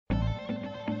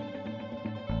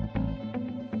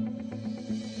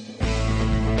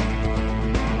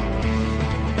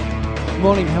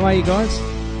Morning, how are you guys?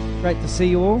 Great to see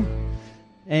you all.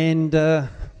 And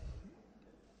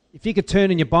if you could turn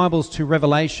in your Bibles to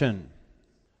Revelation.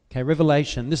 Okay,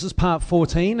 Revelation. This is part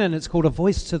 14 and it's called A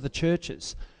Voice to the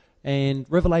Churches. And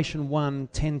Revelation 1,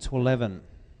 10 to 11.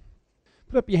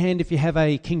 Put up your hand if you have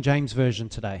a King James version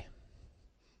today.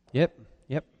 Yep.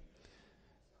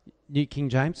 New King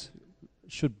James.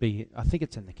 Should be, I think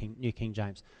it's in the New King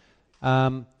James.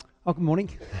 Good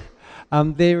morning.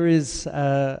 There is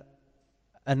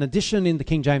an addition in the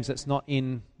King James that's not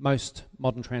in most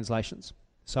modern translations.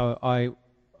 So I'm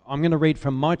going to read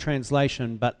from my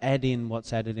translation, but add in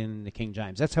what's added in the King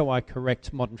James. That's how I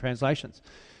correct modern translations.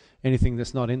 Anything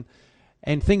that's not in.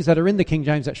 And things that are in the King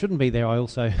James that shouldn't be there, I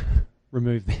also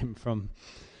remove them from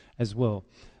as well.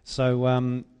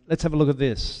 So let's have a look at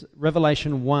this.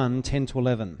 Revelation 1, 10 to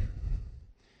 11.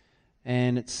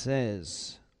 And it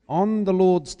says, "On the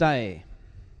Lord's day,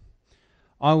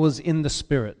 I was in the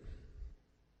Spirit,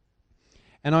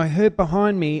 and I heard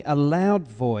behind me a loud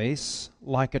voice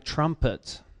like a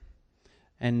trumpet.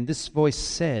 And this voice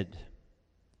said,"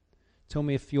 tell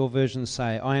me if your versions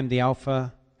say, "I am the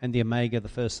Alpha and the Omega, the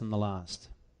first and the last."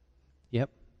 Yep.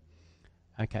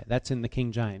 Okay, that's in the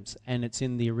King James, and it's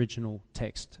in the original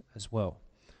text as well.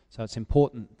 So it's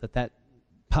important that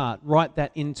part, write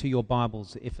that into your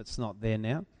Bibles if it's not there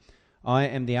now. I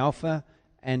am the Alpha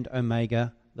and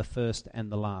Omega, the first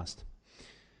and the last.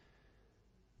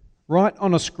 "Write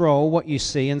on a scroll what you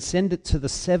see and send it to the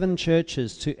 7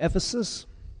 churches, to Ephesus,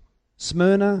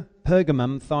 Smyrna,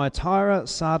 Pergamum, Thyatira,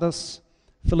 Sardis,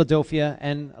 Philadelphia,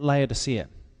 and Laodicea."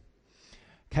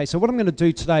 Okay, so what I'm going to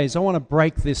do today is I want to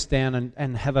break this down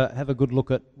and have a good look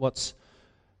at what's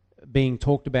being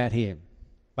talked about here.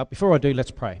 But before I do,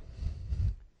 let's pray.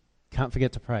 Can't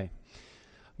forget to pray.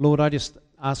 Lord, I just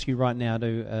ask you right now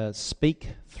to speak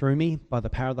through me by the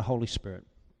power of the Holy Spirit.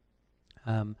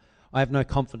 I have no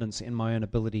confidence in my own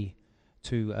ability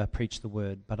to preach the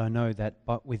word, but I know that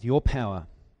with your power,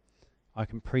 I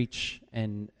can preach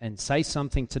and say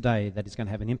something today that is going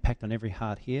to have an impact on every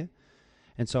heart here.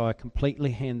 And so I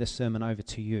completely hand this sermon over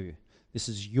to you. This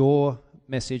is your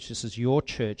message. This is your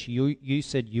church. You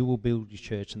said you will build your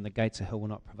church and the gates of hell will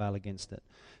not prevail against it.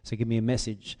 So give me a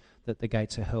message that the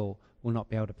gates of hell will not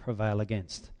be able to prevail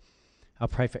against. I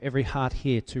pray for every heart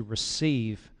here to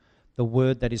receive the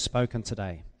word that is spoken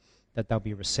today, that they'll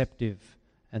be receptive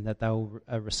and that they'll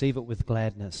receive it with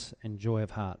gladness and joy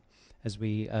of heart as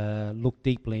we look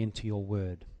deeply into your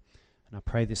word. And I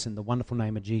pray this in the wonderful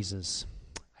name of Jesus.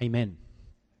 Amen.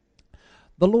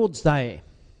 The Lord's Day.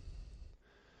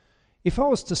 If I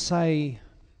was to say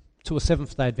to a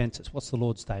Seventh-day Adventist, what's the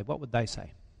Lord's Day? What would they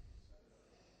say?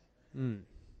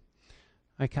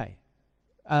 Okay.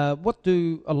 What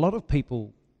do a lot of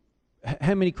people,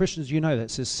 how many Christians do you know that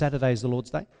says Saturday is the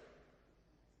Lord's Day?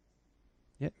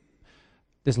 Yeah.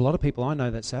 There's a lot of people I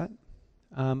know that say it.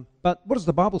 But what does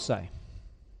the Bible say?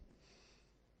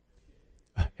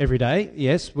 Every day,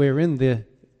 yes, we're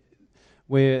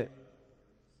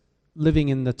living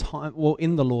in the time, well,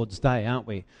 in the Lord's Day, aren't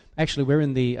we? Actually, we're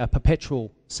in the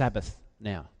perpetual Sabbath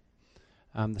now.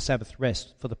 The Sabbath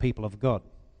rest for the people of God.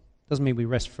 Doesn't mean we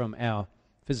rest from our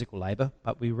physical labor,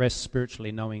 but we rest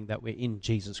spiritually knowing that we're in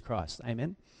Jesus Christ.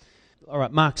 Amen? All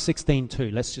right, Mark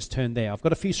 16:2. Let's just turn there. I've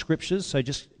got a few scriptures, so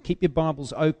just keep your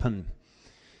Bibles open.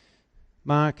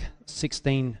 Mark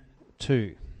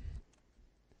 16:2.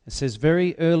 It says,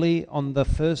 "Very early on the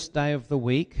first day of the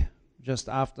week, just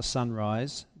after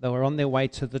sunrise, they were on their way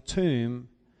to the tomb,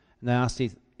 and they asked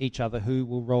each other, 'Who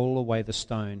will roll away the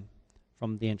stone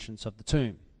from the entrance of the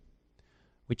tomb?'"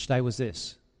 Which day was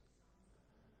this?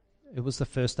 It was the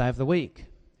first day of the week.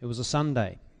 It was a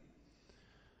Sunday.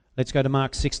 Let's go to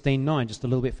Mark 16:9, just a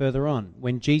little bit further on.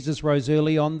 "When Jesus rose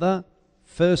early on the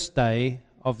first day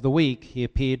of the week, he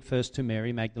appeared first to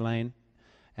Mary Magdalene,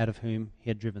 out of whom he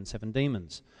had driven 7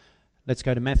 demons." Let's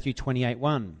go to Matthew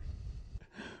 28:1.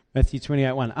 Matthew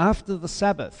 28:1. "After the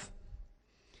Sabbath,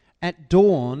 at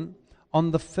dawn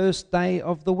on the first day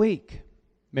of the week,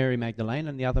 Mary Magdalene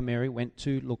and the other Mary went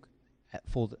to look at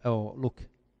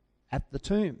the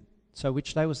tomb." So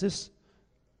which day was this?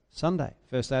 Sunday,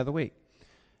 first day of the week.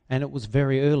 And it was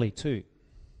very early too,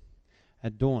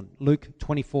 at dawn. Luke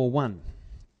 24:1.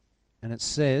 And it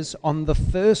says, "On the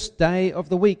first day of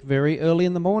the week, very early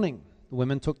in the morning, the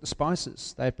women took the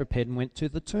spices they had prepared and went to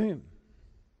the tomb."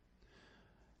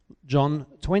 John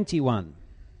 21.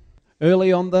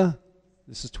 Early on the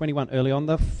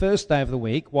first day of the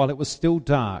week, while it was still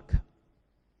dark,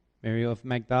 Mary of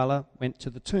Magdala went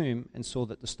to the tomb and saw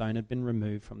that the stone had been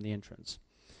removed from the entrance.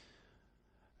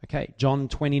 Okay, John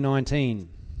 20:19.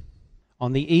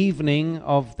 On the evening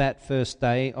of that first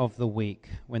day of the week,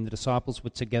 when the disciples were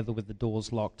together with the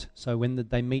doors locked. So when did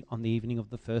they meet? On the evening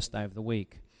of the first day of the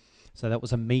week. So that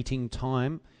was a meeting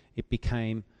time. It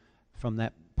became from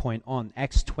that point on.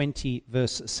 Acts 20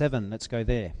 verse 7, let's go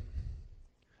there.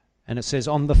 And it says,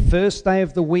 on the first day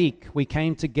of the week, we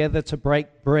came together to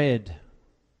break bread.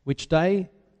 Which day?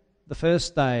 The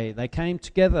first day. They came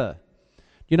together. Do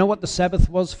you know what the Sabbath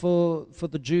was for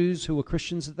the Jews who were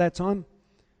Christians at that time?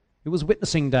 It was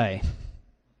witnessing day.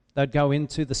 They'd go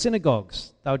into the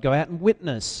synagogues. They would go out and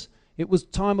witness. It was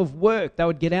time of work. They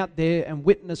would get out there and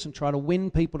witness and try to win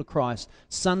people to Christ.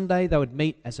 Sunday, they would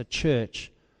meet as a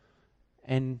church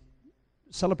and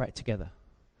celebrate together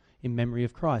in memory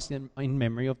of Christ, in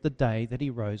memory of the day that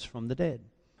he rose from the dead.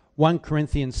 1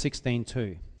 Corinthians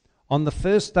 16:2. On the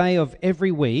first day of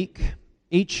every week,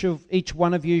 each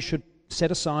one of you should set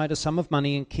aside a sum of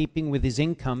money in keeping with his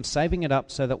income, saving it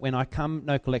up so that when I come,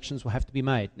 no collections will have to be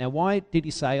made. Now, why did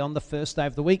he say on the first day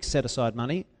of the week, set aside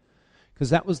money? Because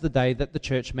that was the day that the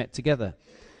church met together.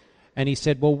 And he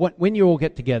said, well, when you all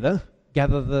get together,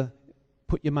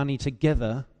 put your money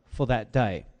together for that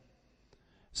day.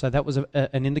 So that was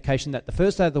an indication that the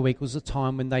first day of the week was a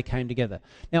time when they came together.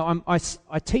 Now,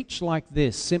 I teach like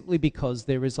this simply because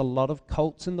there is a lot of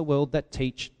cults in the world that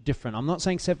teach different. I'm not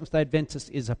saying Seventh-day Adventist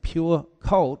is a pure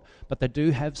cult, but they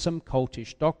do have some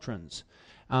cultish doctrines.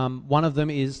 One of them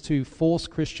is to force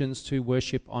Christians to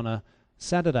worship on a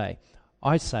Saturday.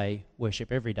 I say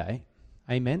worship every day.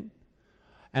 Amen?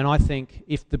 And I think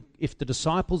if the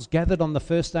disciples gathered on the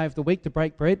first day of the week to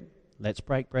break bread, let's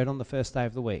break bread on the first day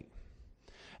of the week.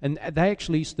 And they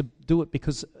actually used to do it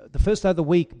because the first day of the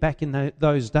week back in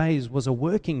those days was a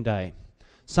working day.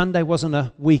 Sunday wasn't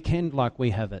a weekend like we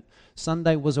have it.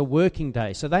 Sunday was a working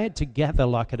day. So they had to gather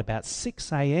like at about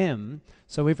 6 a.m.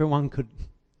 so everyone could,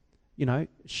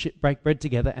 break bread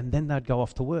together, and then they'd go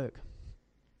off to work.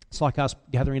 It's like us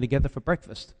gathering together for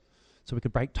breakfast so we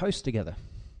could break toast together.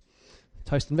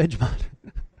 Toast and Vegemite.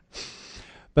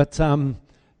 But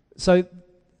so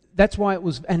that's why it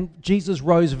was, and Jesus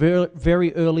rose very,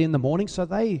 very early in the morning, so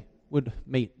they would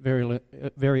meet very,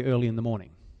 very early in the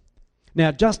morning.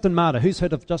 Now, Justin Martyr, who's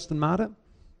heard of Justin Martyr?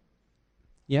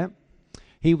 Yeah?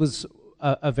 He was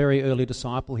a very early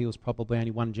disciple. He was probably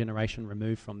only one generation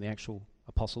removed from the actual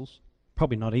apostles.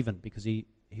 Probably not even, because he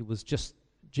was just,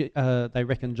 they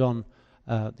reckon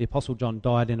the Apostle John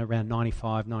died in around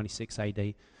 95, 96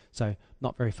 AD. So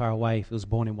not very far away if he was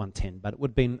born in 110, but it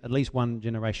would have been at least one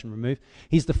generation removed.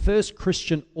 He's the first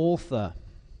Christian author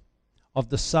of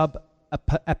the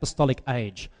sub-apostolic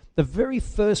age. The very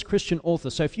first Christian author.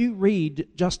 So if you read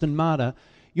Justin Martyr,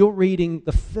 you're reading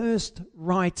the first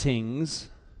writings,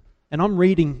 and I'm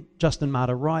reading Justin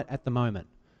Martyr right at the moment,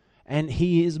 and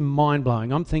he is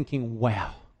mind-blowing. I'm thinking,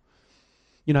 wow.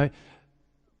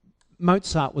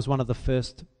 Mozart was one of the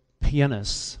first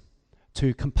pianists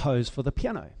to compose for the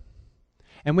piano.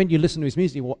 And when you listen to his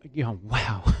music, you go,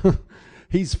 wow,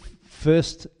 he's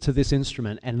first to this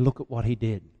instrument, and look at what he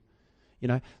did.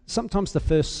 Sometimes the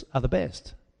firsts are the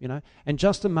best, And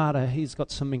Justin Martyr, he's got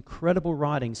some incredible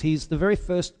writings. He's the very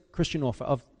first Christian author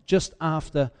of just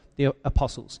after the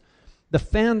apostles. The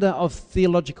founder of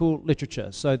theological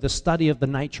literature, so the study of the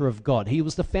nature of God. He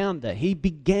was the founder. He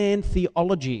began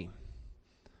theology.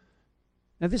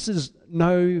 Now this is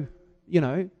no,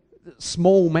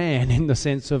 small man in the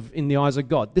sense of in the eyes of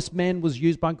God. This man was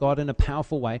used by God in a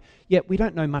powerful way, yet we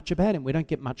don't know much about him. We don't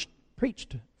get much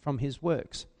preached from his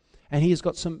works. And he has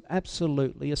got some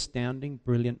absolutely astounding,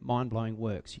 brilliant, mind-blowing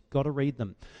works. You've got to read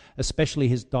them, especially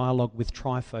his dialogue with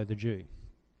Trypho the Jew.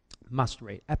 Must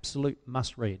read, absolute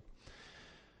must read.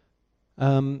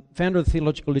 Founder of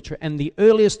theological literature and the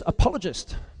earliest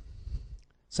apologist.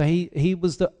 So he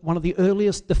was one of the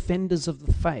earliest defenders of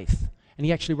the faith. And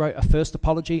he actually wrote a first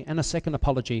apology and a second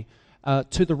apology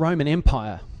to the Roman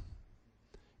Empire,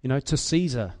 to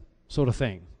Caesar sort of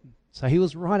thing. So he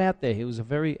was right out there. He was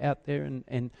very out there,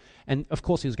 and of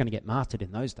course he was going to get martyred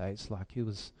in those days. Like, he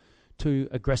was too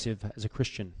aggressive as a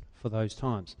Christian for those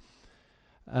times.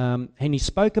 And he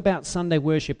spoke about Sunday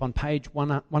worship on page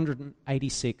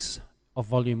 186 of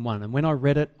volume 1. And when I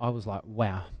read it, I was like,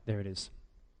 wow, there it is.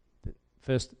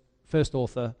 First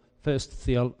author, first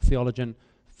theologian,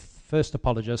 first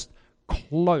apologist,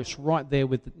 close, right there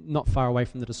with, not far away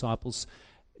from the disciples,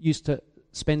 used to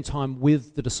spend time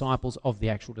with the disciples of the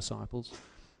actual disciples,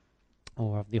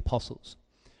 or of the apostles.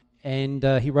 And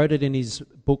he wrote it in his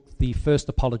book, The First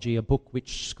Apology, a book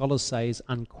which scholars say is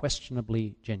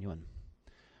unquestionably genuine.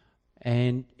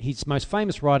 And his most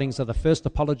famous writings are the First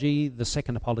Apology, the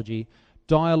Second Apology,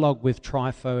 Dialogue with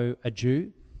Trypho, a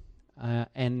Jew,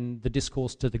 and the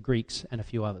Discourse to the Greeks, and a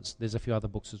few others. There's a few other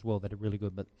books as well that are really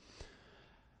good.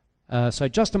 But so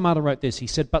Justin Martyr wrote this. He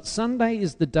said, "But Sunday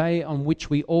is the day on which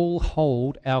we all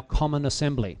hold our common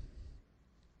assembly,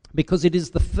 because it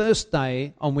is the first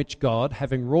day on which God,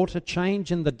 having wrought a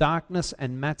change in the darkness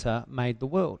and matter, made the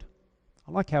world."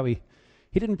 I like how he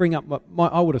didn't bring up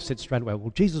I would have said straight away,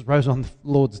 well, Jesus rose on the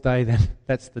Lord's Day, then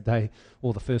that's the day,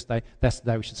 or the first day, that's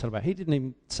the day we should celebrate. He didn't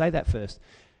even say that first.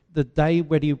 The day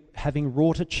where he, having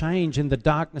wrought a change in the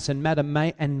darkness and matter,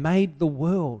 made the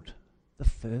world, the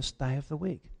first day of the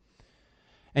week.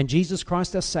 And Jesus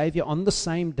Christ, our Saviour, on the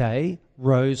same day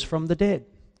rose from the dead.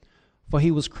 For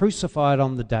he was crucified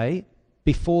on the day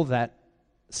before that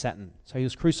Saturn. So he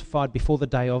was crucified before the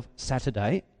day of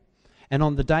Saturday. And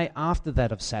on the day after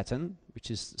that of Saturn, which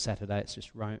is Saturday, it's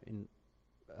just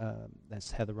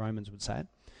that's how the Romans would say it,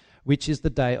 which is the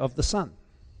day of the sun,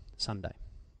 Sunday.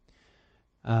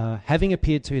 Having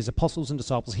appeared to his apostles and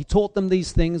disciples, he taught them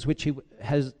these things which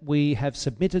we have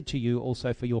submitted to you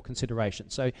also for your consideration.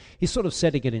 So he's sort of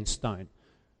setting it in stone.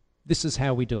 This is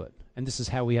how we do it, and this is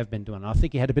how we have been doing it. I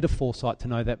think he had a bit of foresight to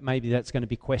know that maybe that's going to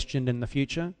be questioned in the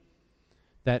future,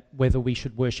 that whether we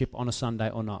should worship on a Sunday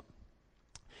or not.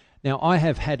 Now, I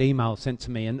have had emails sent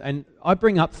to me, and I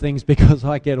bring up things because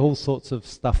I get all sorts of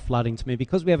stuff flooding to me.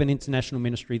 Because we have an international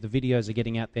ministry, the videos are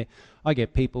getting out there. I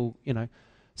get people,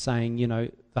 saying,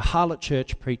 the Harlot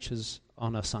Church preaches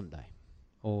on a Sunday,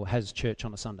 or has church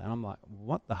on a Sunday. And I'm like,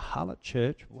 what, the Harlot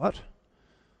Church? What?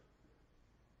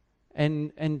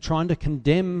 And trying to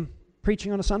condemn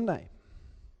preaching on a Sunday.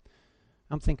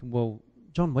 I'm thinking, well,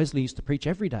 John Wesley used to preach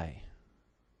every day.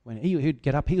 When he'd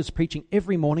get up, he was preaching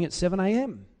every morning at 7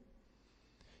 a.m.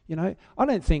 I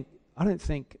don't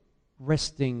think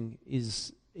resting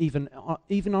is even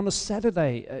on a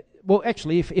Saturday. Well,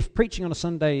 actually, if preaching on a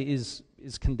Sunday is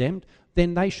condemned,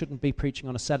 then they shouldn't be preaching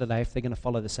on a Saturday if they're going to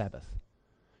follow the Sabbath,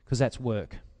 because that's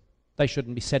work. They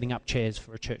shouldn't be setting up chairs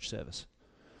for a church service.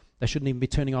 They shouldn't even be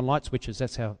turning on light switches.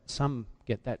 That's how some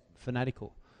get that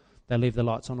fanatical. They leave the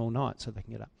lights on all night so they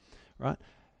can get up, right?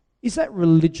 Is that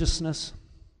religiousness?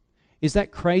 Is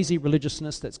that crazy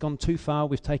religiousness that's gone too far?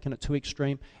 We've taken it too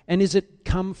extreme. And is it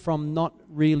come from not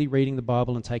really reading the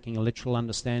Bible and taking a literal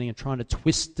understanding and trying to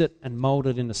twist it and mold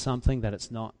it into something that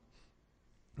it's not?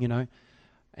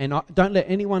 And don't let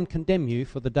anyone condemn you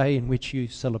for the day in which you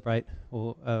celebrate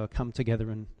or come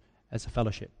together as a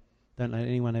fellowship. Don't let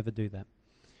anyone ever do that.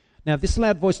 Now, this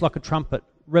loud voice like a trumpet,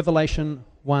 Revelation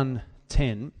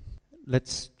 1:10.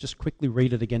 Let's just quickly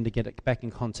read it again to get it back in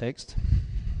context.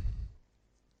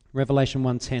 Revelation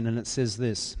 1:10, and it says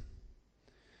this.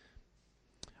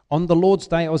 On the Lord's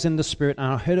day I was in the Spirit, and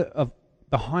I heard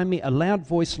behind me a loud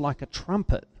voice like a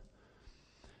trumpet.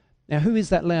 Now, who is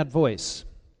that loud voice?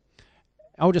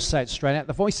 I'll just say it straight out.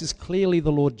 The voice is clearly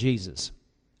the Lord Jesus,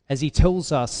 as he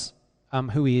tells us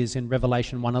who he is in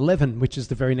Revelation 1:11, which is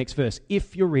the very next verse.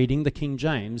 If you're reading the King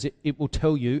James, it will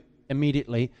tell you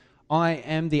immediately, I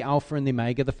am the Alpha and the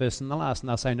Omega, the first and the last. And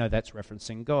they'll say, no, that's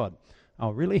referencing God.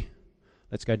 Oh, really?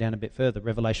 Let's go down a bit further.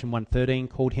 Revelation 1:13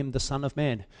 called him the Son of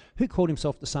Man. Who called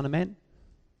himself the Son of Man?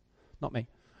 Not me.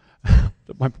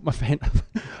 my fan.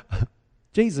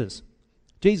 Jesus.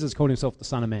 Jesus called himself the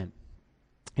Son of Man.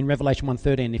 In Revelation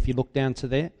 1:13, if you look down to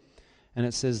there, and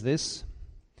it says this,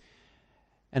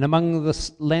 and among the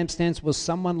lampstands was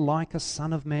someone like a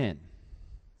son of man.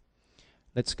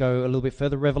 Let's go a little bit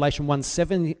further. Revelation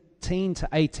 1:17 to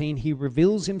 18, he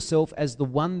reveals himself as the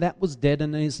one that was dead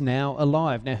and is now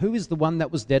alive. Now, who is the one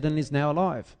that was dead and is now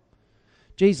alive?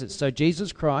 Jesus. So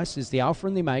Jesus Christ is the Alpha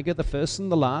and the Omega, the first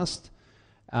and the last.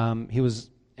 And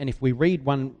if we read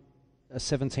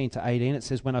 1:17 to 18, it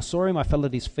says, when I saw him, I fell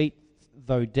at his feet,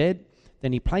 though dead.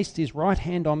 Then he placed his right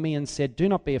hand on me and said, do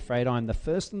not be afraid, I am the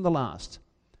first and the last.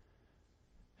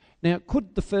 Now,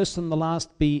 could the first and the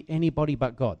last be anybody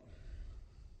but God?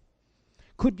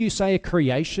 Could you say a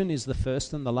creation is the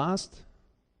first and the last?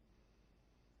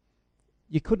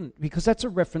 You couldn't, because that's a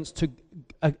reference to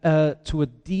a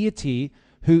deity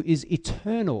who is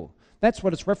eternal. That's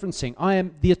what it's referencing. I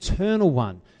am the eternal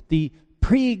one, the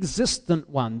pre-existent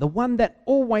one, the one that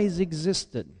always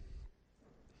existed.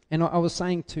 And I was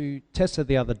saying to Tessa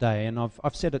the other day, and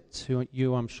I've said it to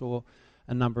you, I'm sure,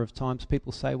 a number of times.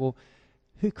 People say, well,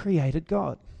 who created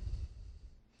God?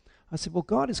 I said, well,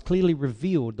 God is clearly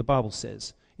revealed, the Bible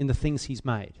says, in the things he's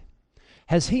made.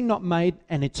 Has he not made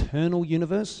an eternal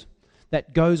universe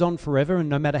that goes on forever, and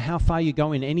no matter how far you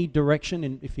go in any direction,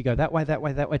 and if you go that way,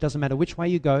 it doesn't matter which way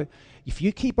you go, if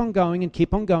you keep on going and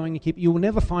keep on going, you will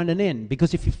never find an end,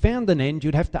 because if you found an end,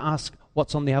 you'd have to ask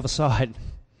what's on the other side.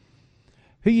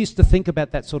 Who used to think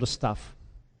about that sort of stuff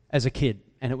as a kid,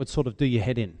 and it would sort of do your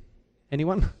head in?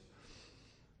 Anyone?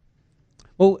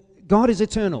 Well, God is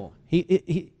eternal.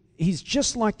 He's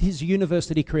just like his universe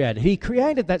that he created. He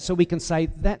created that so we can say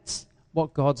that's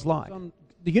what God's like.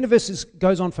 The universe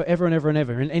goes on forever and ever and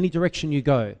ever in any direction you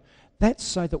go. That's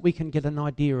so that we can get an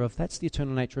idea of that's the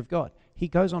eternal nature of God. He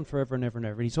goes on forever and ever and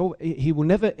ever. He will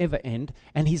never ever end,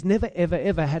 and he's never ever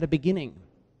ever had a beginning.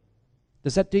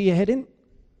 Does that do your head in?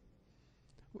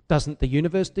 Doesn't the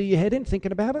universe do your head in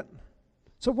thinking about it?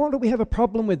 So why do we have a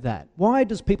problem with that? Why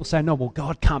does people say, no, well,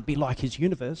 God can't be like his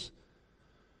universe?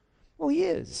 Well, he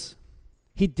is.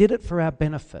 He did it for our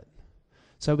benefit.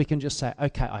 So we can just say,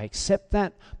 okay, I accept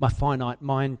that. My finite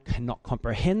mind cannot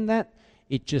comprehend that.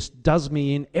 It just does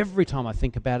me in every time I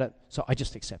think about it, so I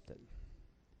just accept it.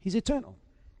 He's eternal.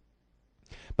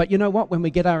 But you know what? When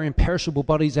we get our imperishable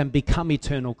bodies and become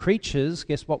eternal creatures,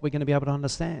 guess what we're going to be able to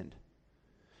understand?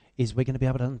 Is we're going to be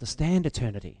able to understand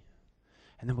eternity.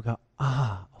 And then we'll go,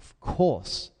 of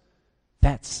course,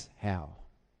 that's how.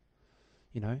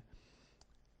 You know?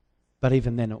 But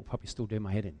even then, it will probably still do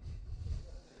my head in.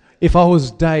 If I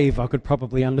was Dave, I could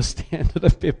probably understand it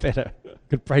a bit better. I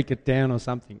could break it down or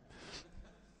something.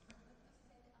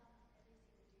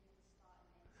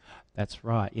 That's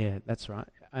right, yeah, that's right.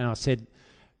 And I said,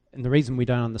 and the reason we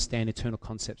don't understand eternal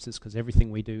concepts is because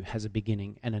everything we do has a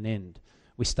beginning and an end.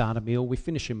 We start a meal, we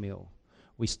finish a meal.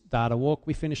 We start a walk,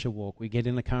 we finish a walk. We get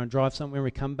in the car and drive somewhere,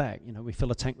 we come back. You know, we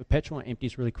fill a tank with petrol, it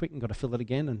empties really quick and got to fill it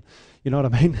again, and you know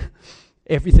what I mean?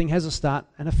 Everything has a start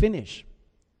and a finish.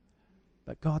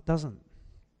 But God doesn't.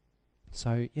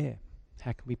 So, yeah,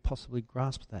 how can we possibly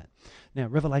grasp that? Now,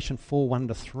 Revelation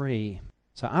 4:1-3.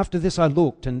 So after this I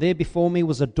looked, and there before me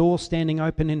was a door standing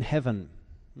open in heaven.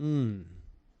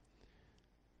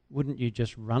 Wouldn't you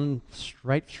just run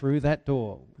straight through that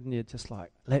door? Wouldn't you just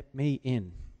like, let me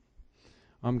in?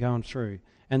 I'm going through.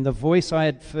 And the voice I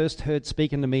had first heard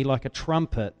speaking to me like a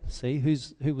trumpet. See,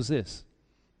 who was this?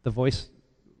 The voice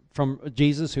from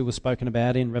Jesus who was spoken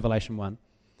about in Revelation 1.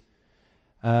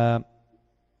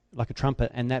 Like a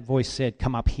trumpet. And that voice said,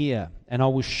 come up here, and I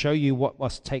will show you what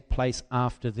must take place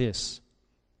after this.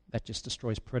 That just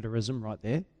destroys preterism right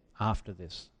there. After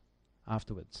this.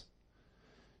 Afterwards.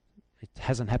 It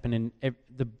hasn't happened in...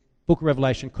 The book of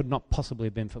Revelation could not possibly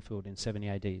have been fulfilled in 70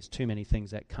 AD. There's too many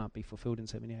things that can't be fulfilled in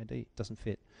 70 AD. It doesn't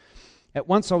fit. At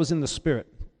once I was in the Spirit,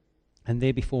 and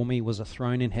there before me was a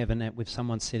throne in heaven with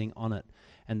someone sitting on it.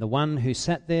 And the one who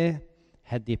sat there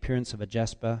had the appearance of a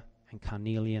jasper and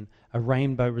carnelian. A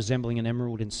rainbow resembling an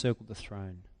emerald encircled the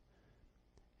throne.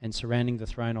 And surrounding the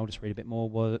throne, I'll just read a bit more,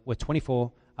 were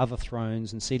 24 other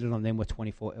thrones, and seated on them were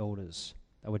 24 elders.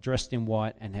 They were dressed in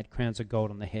white and had crowns of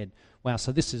gold on their head. Wow,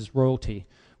 so this is royalty.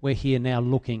 We're here now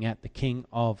looking at the King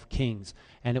of Kings.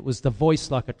 And it was the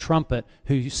voice like a trumpet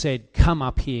who said, come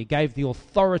up here, gave the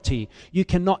authority. You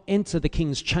cannot enter the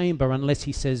king's chamber unless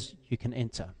he says you can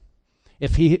enter.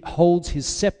 If he holds his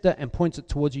scepter and points it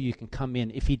towards you, you can come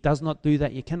in. If he does not do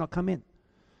that, you cannot come in.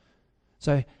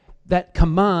 So that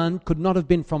command could not have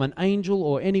been from an angel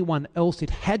or anyone else.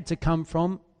 It had to come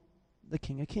from the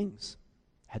King of Kings.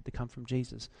 It had to come from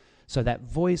Jesus. So that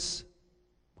voice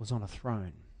was on a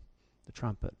throne, the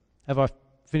trumpet. Have I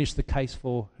finished the case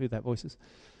for who that voice is?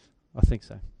 I think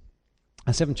so.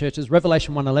 7 churches.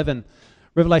 Revelation 1:11.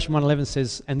 Revelation 1:11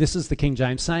 says, and this is the King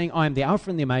James, saying, I am the Alpha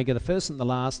and the Omega, the first and the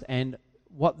last, and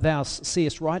what thou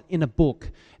seest write in a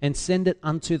book, and send it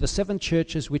unto the 7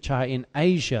 churches which are in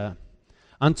Asia,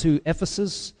 unto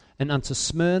Ephesus, and unto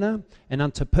Smyrna, and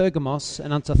unto Pergamos,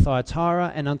 and unto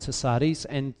Thyatira, and unto Sardis,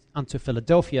 and unto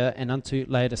Philadelphia, and unto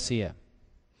Laodicea.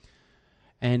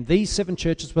 And these 7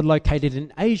 churches were located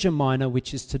in Asia Minor,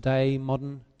 which is today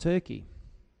modern Turkey.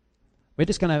 We're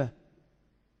just going to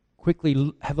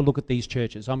quickly have a look at these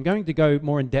churches. I'm going to go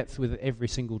more in depth with every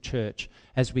single church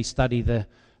as we study the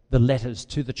letters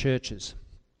to the churches.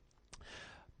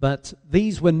 But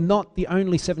these were not the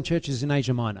only 7 churches in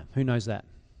Asia Minor. Who knows that?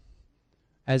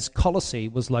 As Colossae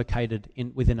was located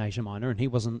within Asia Minor,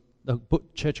 and the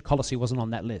Church of Colossae wasn't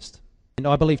on that list. And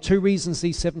I believe 2 reasons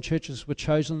these 7 churches were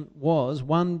chosen was,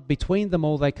 one, between them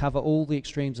all they cover all the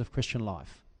extremes of Christian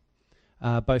life,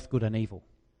 both good and evil.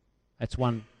 That's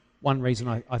one reason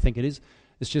I think it is.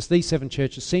 It's just these 7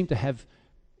 churches seem to have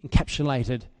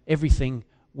encapsulated everything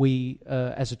we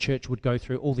as a church would go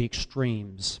through, all the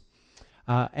extremes.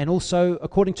 And also,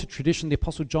 according to tradition, the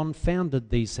Apostle John founded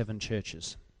these 7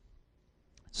 churches.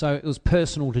 So it was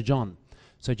personal to John.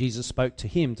 So Jesus spoke to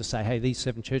him to say, hey, these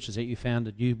 7 churches that you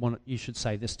founded, you should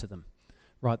say this to them.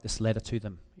 Write this letter to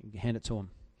them. Hand it to them.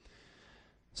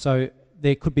 So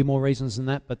there could be more reasons than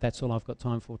that, but that's all I've got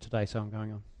time for today, so I'm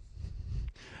going on.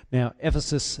 Now,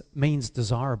 Ephesus means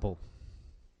desirable.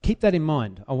 Keep that in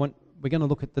mind. we're going to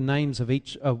look at the names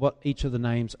of what each of the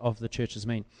names of the churches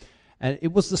mean. And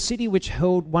it was the city which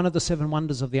held one of the 7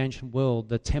 wonders of the ancient world,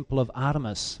 the Temple of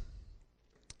Artemis.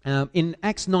 In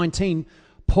Acts 19,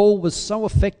 Paul was so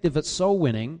effective at soul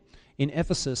winning in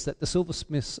Ephesus that the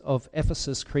silversmiths of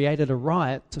Ephesus created a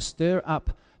riot to stir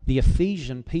up the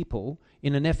Ephesian people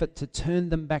in an effort to turn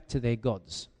them back to their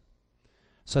gods,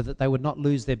 so that they would not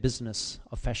lose their business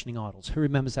of fashioning idols. Who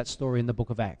remembers that story in the book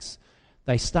of Acts?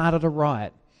 They started a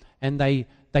riot, and they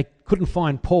couldn't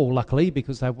find Paul, luckily,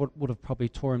 because they would have probably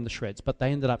tore him to shreds. But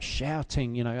they ended up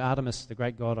shouting, Artemis, the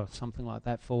great god, or something like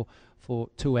that, for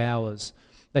 2 hours.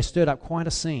 They stirred up quite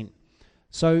a scene.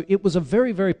 So it was a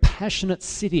very, very passionate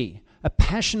city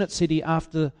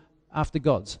after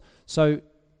gods. So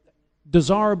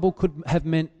desirable could have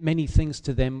meant many things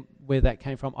to them where that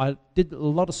came from. I did a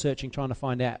lot of searching trying to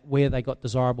find out where they got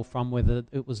desirable from, whether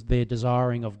it was their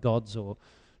desiring of gods or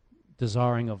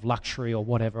desiring of luxury or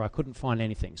whatever. I couldn't find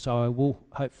anything. So I will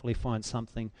hopefully find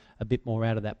something a bit more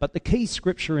out of that. But the key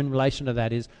scripture in relation to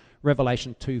that is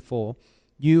Revelation 2:4.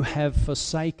 You have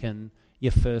forsaken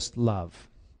your first love.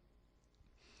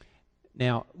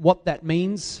 Now, what that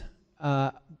means,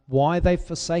 why they've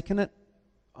forsaken it,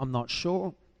 I'm not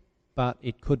sure. But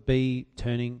it could be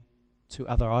turning to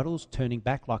other idols, turning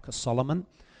back like a Solomon.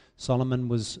 Solomon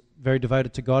was very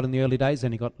devoted to God in the early days,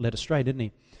 and he got led astray, didn't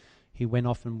he? He went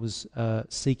off and was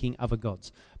seeking other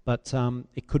gods. But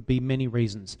it could be many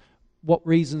reasons. What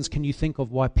reasons can you think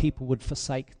of why people would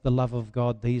forsake the love of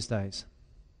God these days?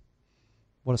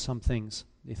 What are some things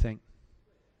you think?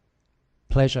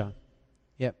 Pleasure.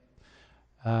 Yep.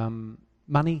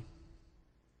 Money.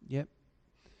 Yep.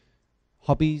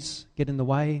 Hobbies get in the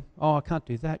way. Oh, I can't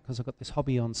do that because I've got this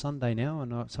hobby on Sunday now,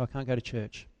 and so I can't go to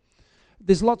church.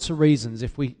 There's lots of reasons.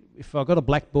 If I've got a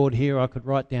blackboard here, I could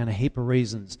write down a heap of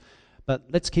reasons. But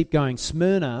let's keep going.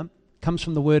 Smyrna comes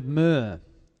from the word myrrh,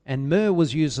 and myrrh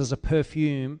was used as a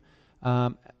perfume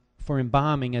for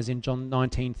embalming, as in John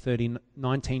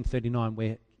 19:39,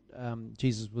 where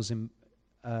Jesus was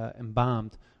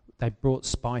embalmed. They brought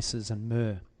spices and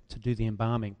myrrh to do the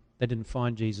embalming. They didn't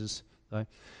find Jesus, though.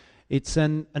 It's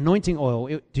an anointing oil.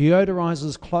 It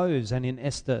deodorizes clothes, and in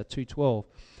Esther 2:12.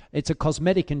 It's a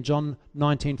cosmetic in John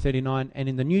 19:39, and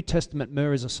in the New Testament,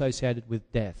 myrrh is associated with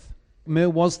death. Myrrh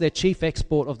was their chief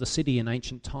export of the city in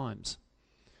ancient times.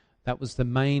 That was the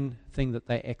main thing that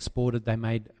they exported. They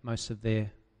made most of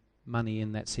their money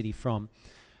in that city from.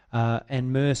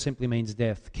 And myrrh simply means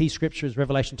death. Key scripture is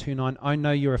Revelation 2:9. I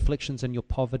know your afflictions and your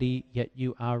poverty, yet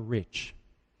you are rich.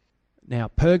 Now,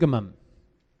 Pergamum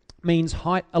means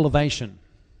height, elevation.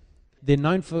 They're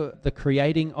known for the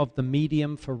creating of the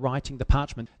medium for writing the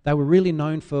parchment. They were really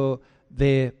known for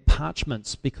their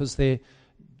parchments because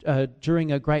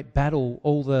during a great battle,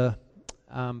 all the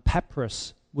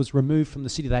papyrus was removed from the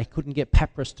city. They couldn't get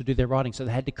papyrus to do their writing, so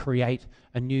they had to create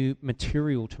a new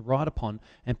material to write upon,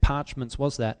 and parchments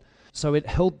was that. So it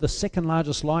held the second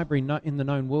largest library in the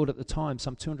known world at the time,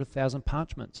 some 200,000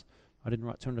 parchments. I didn't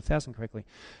write 200,000 correctly.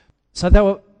 So they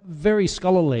were very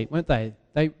scholarly, weren't they?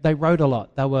 They wrote a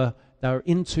lot. They were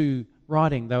into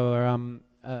writing. They were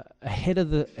ahead of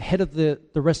the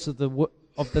rest of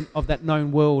that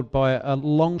known world by a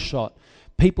long shot.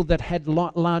 People that had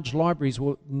large libraries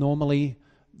were normally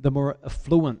the more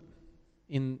affluent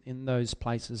in those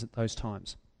places at those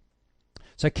times.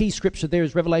 So key scripture there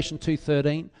is Revelation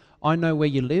 2:13. I know where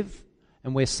you live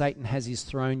and where Satan has his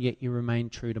throne, yet you remain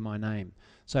true to my name.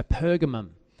 So Pergamum.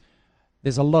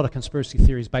 There's a lot of conspiracy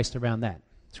theories based around that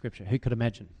scripture. Who could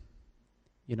imagine?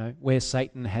 Where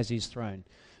Satan has his throne.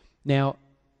 Now,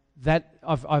 that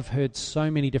I've heard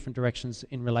so many different directions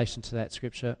in relation to that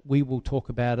scripture. We will talk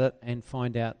about it and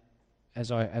find out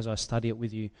as I study it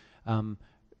with you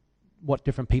what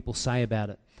different people say about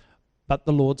it. But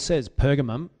the Lord says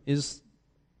Pergamum is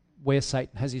where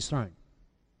Satan has his throne.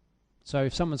 So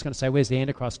if someone's going to say, where's the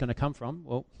Antichrist going to come from?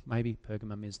 Well, maybe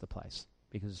Pergamum is the place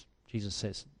because Jesus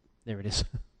says, there it is.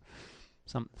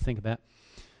 Something to think about.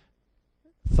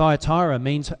 Thyatira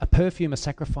means a perfume, a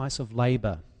sacrifice of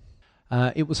labor.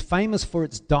 It was famous for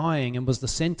its dyeing and was the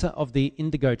center of the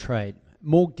indigo trade.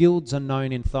 More guilds are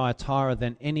known in Thyatira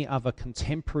than any other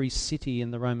contemporary city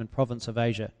in the Roman province of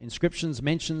Asia. Inscriptions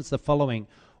mentions the following: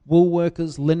 wool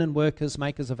workers, linen workers,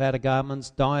 makers of outer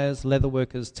garments, dyers, leather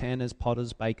workers, tanners,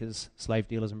 potters, bakers, slave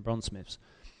dealers, and bronzesmiths.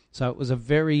 So it was a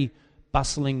very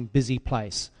bustling, busy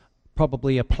place.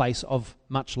 Probably a place of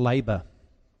much labor.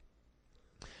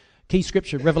 Key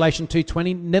scripture, Revelation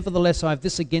 2:20. Nevertheless, I have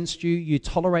this against you. You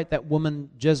tolerate that woman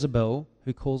Jezebel,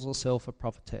 who calls herself a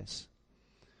prophetess.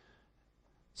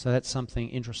 So that's something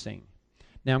interesting.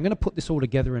 Now, I'm going to put this all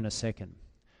together in a second.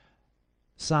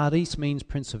 Sardis means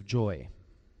Prince of Joy.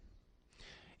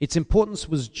 Its importance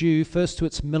was due first to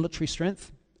its military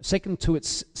strength, second to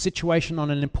its situation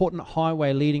on an important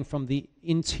highway leading from the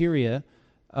interior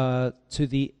to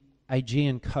the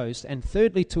Aegean coast, and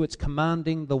thirdly to its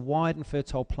commanding the wide and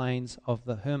fertile plains of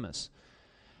the Hermus.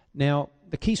 Now,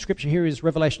 the key scripture here is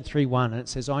Revelation 3:1, and it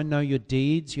says, I know your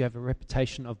deeds, you have a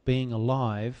reputation of being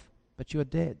alive, but you are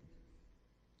dead.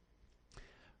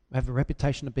 You have a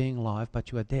reputation of being alive,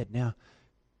 but you are dead. Now,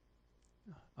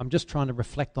 I'm just trying to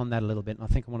reflect on that a little bit, and I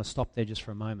think I want to stop there just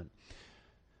for a moment.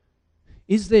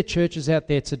 Is there churches out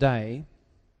there today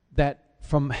that,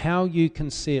 from how you can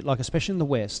see it, like especially in the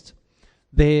West,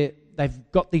 they've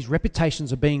got these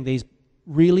reputations of being these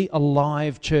really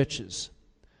alive churches,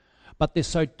 but they're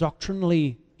so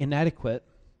doctrinally inadequate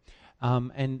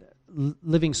and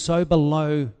living so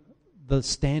below the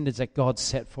standards that God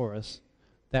set for us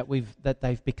that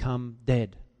they've become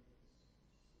dead.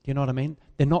 Do you know what I mean?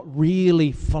 They're not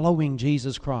really following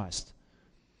Jesus Christ.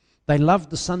 They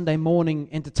love the Sunday morning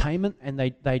entertainment, and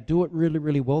they do it really,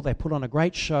 really well. They put on a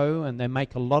great show and they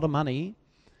make a lot of money,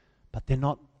 but they're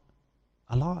not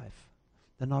alive.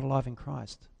 They're not alive in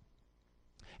Christ.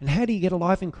 And how do you get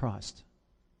alive in Christ?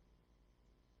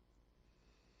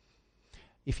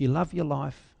 If you love your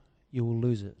life, you will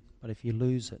lose it. But if you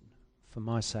lose it for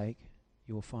my sake,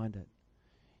 you will find it.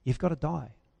 You've got to die.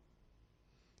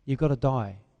 You've got to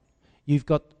die. You've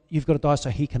got to die so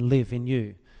he can live in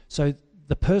you. So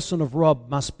the person of Rob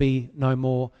must be no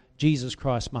more. Jesus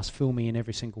Christ must fill me in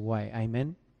every single way.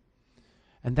 Amen?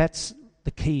 And that's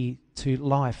the key to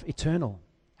life eternal.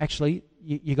 Actually,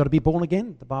 you've got to be born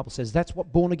again. The Bible says that's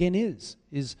what born again is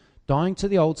dying to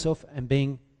the old self and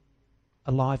being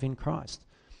alive in Christ.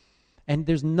 And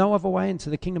there's no other way into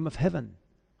the kingdom of heaven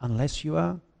unless you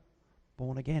are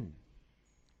born again.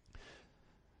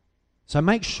 So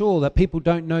make sure that people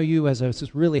don't know you as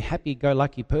this really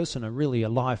happy-go-lucky person, a really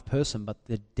alive person, but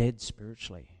they're dead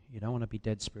spiritually. You don't want to be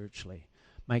dead spiritually.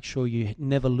 Make sure you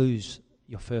never lose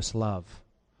your first love.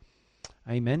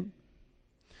 Amen?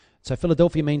 So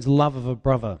Philadelphia means love of a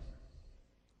brother.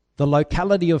 The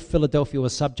locality of Philadelphia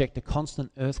was subject to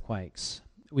constant earthquakes,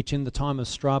 which in the time of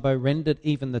Strabo rendered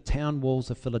even the town walls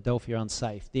of Philadelphia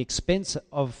unsafe. The expense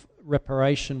of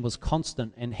reparation was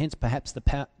constant, and hence perhaps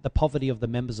the poverty of the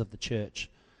members of the church.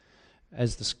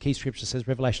 As the key scripture says,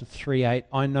 Revelation 3:8,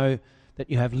 I know that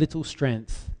you have little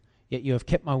strength, yet you have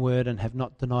kept my word and have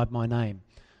not denied my name.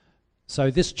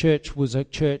 So this church was a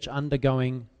church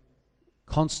undergoing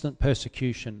constant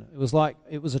persecution.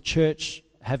 It was a church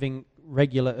having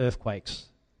regular earthquakes.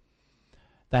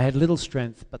 They had little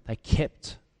strength, but they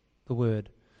kept the word.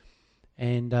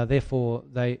 And therefore,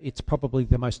 it's probably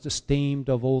the most esteemed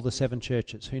of all the 7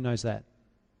 churches. Who knows that?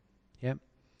 Yeah.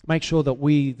 Make sure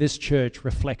that this church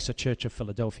reflects a church of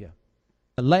Philadelphia.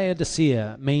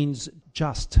 Laodicea means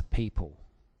just people.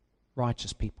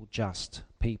 Righteous people, just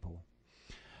people.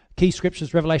 Key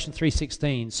scriptures, Revelation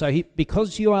 3:16. So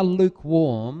because you are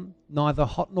lukewarm, neither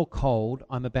hot nor cold,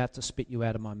 I'm about to spit you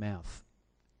out of my mouth.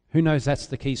 Who knows that's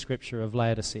the key scripture of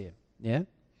Laodicea? Yeah?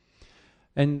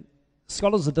 And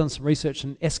scholars have done some research,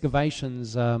 and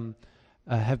excavations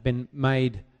have been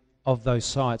made of those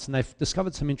sites, and they've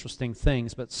discovered some interesting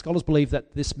things. But scholars believe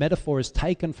that this metaphor is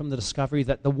taken from the discovery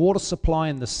that the water supply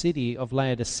in the city of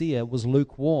Laodicea was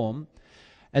lukewarm,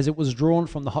 as it was drawn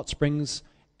from the hot springs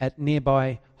at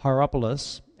nearby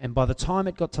Hierapolis, and by the time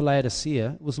it got to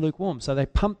Laodicea, it was lukewarm. So they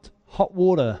pumped hot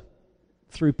water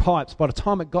through pipes. By the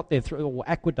time it got there, or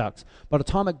aqueducts, by the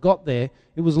time it got there,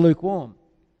 it was lukewarm.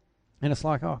 And it's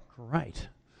like, oh, great.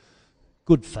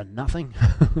 Good for nothing.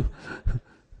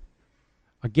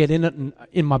 I get in it and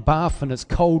in my bath and it's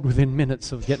cold within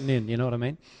minutes of getting in, you know what I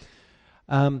mean?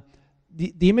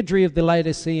 The imagery of the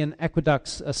Laodicean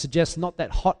aqueducts suggests not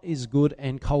that hot is good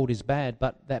and cold is bad,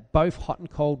 but that both hot and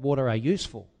cold water are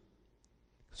useful.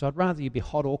 So I'd rather you be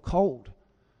hot or cold.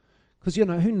 Because,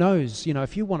 who knows,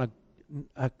 if you want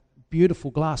a beautiful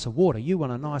glass of water, you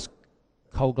want a nice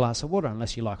cold glass of water,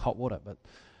 unless you like hot water, but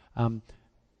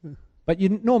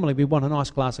normally we want a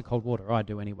nice glass of cold water. I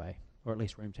do anyway, or at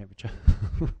least room temperature.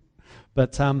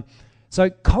 But so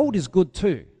cold is good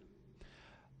too.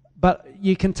 But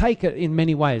you can take it in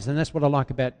many ways, and that's what I like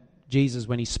about Jesus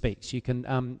when he speaks. You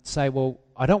can say, well,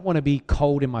 I don't want to be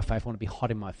cold in my faith, I want to be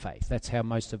hot in my faith. That's how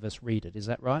most of us read it, is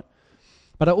that right?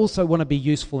 But I also want to be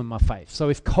useful in my faith. So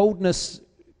if coldness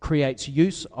creates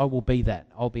use, I will be that.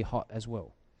 I'll be hot as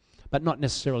well. But not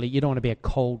necessarily, you don't want to be a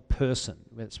cold person.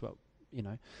 That's what,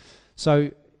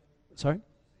 So, sorry?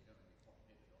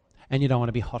 And you don't want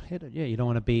to be hot-headed. Yeah, you don't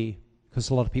want to be, because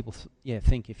a lot of people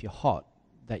think if you're hot,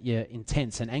 that you're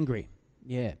intense and angry.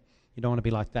 Yeah, you don't want to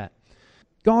be like that.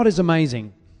 God is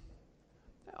amazing.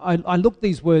 I looked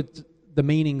these words, the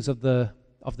meanings of the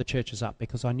churches up,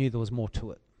 because I knew there was more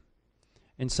to it.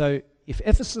 And so if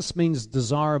Ephesus means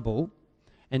desirable,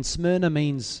 and Smyrna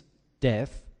means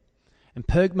death, and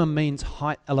Pergamum means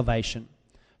height, elevation,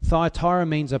 Thyatira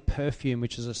means a perfume,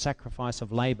 which is a sacrifice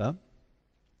of labor,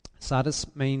 Sardis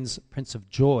means prince of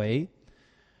joy,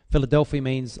 Philadelphia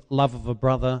means love of a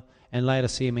brother, and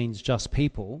Laodicea means just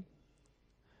people,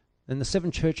 then the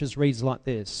seven churches reads like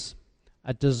this: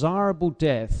 a desirable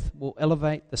death will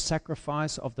elevate the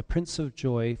sacrifice of the Prince of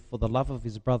Joy for the love of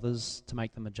his brothers to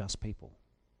make them a just people.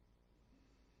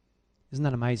 Isn't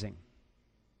that amazing?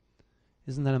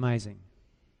 Isn't that amazing?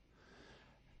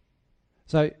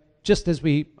 So just as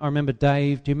I remember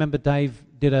Dave, do you remember Dave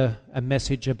did a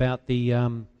message about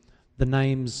the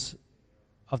names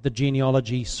of the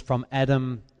genealogies from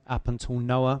Adam up until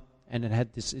Noah, and it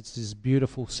had this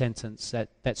beautiful sentence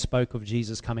that spoke of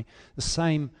Jesus coming. The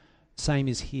same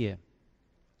is here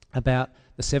about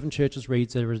the seven churches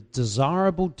reads, a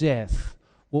desirable death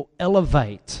will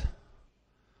elevate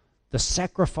the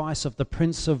sacrifice of the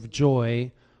Prince of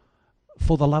Joy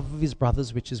for the love of his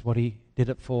brothers, which is what he did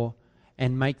it for,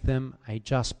 and make them a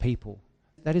just people.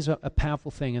 That is a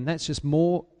powerful thing, and that's just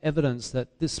more evidence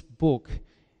that this book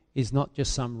is not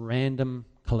just some random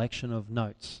collection of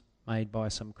notes made by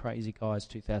some crazy guys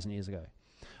 2,000 years ago.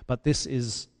 But this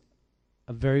is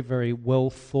a very, very well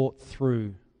thought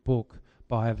through book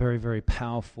by a very, very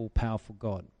powerful, powerful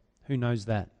God. Who knows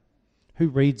that? Who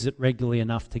reads it regularly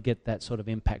enough to get that sort of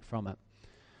impact from it?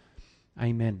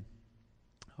 Amen.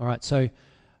 All right, so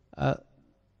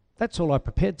that's all I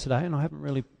prepared today, and I haven't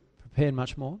really prepared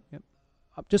much more. Yep.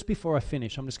 Just before I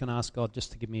finish, I'm just going to ask God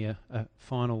just to give me a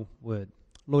final word.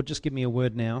 Lord, just give me a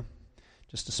word now,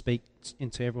 just to speak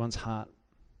into everyone's heart,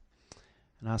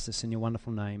 and ask this in your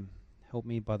wonderful name. Help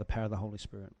me by the power of the Holy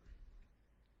Spirit.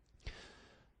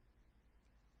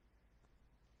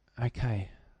 Okay.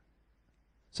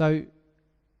 So,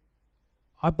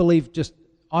 I believe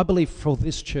for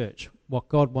this church, what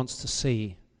God wants to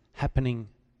see happening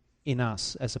in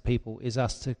us as a people is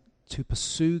us to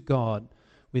pursue God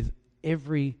with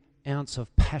every ounce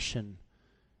of passion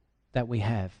that we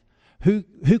have. Who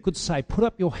could say, put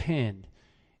up your hand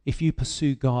if you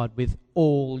pursue God with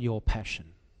all your passion?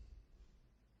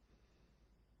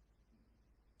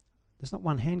 There's not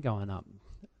one hand going up.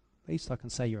 At least I can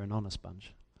say you're an honest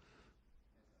bunch.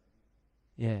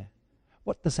 Yeah.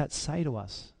 What does that say to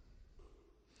us?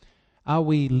 Are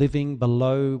we living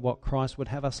below what Christ would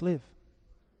have us live?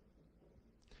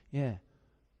 Yeah.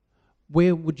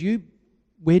 Where do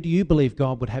you believe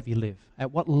God would have you live?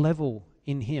 At what level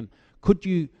in Him? Could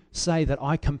you say that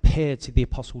I compare to the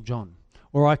Apostle John,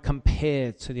 or I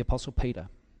compare to the Apostle Peter?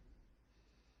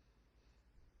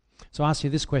 So I ask you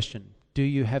this question: do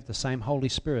you have the same Holy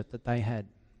Spirit that they had?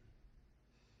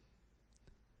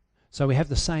 So we have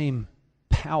the same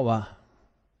power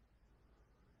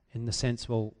in the sense,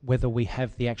 well, whether we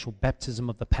have the actual baptism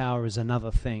of the power is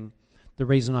another thing. The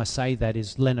reason I say that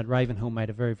is Leonard Ravenhill made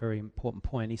a very, very important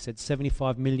point. He said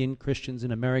 75 million Christians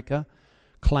in America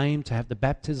claim to have the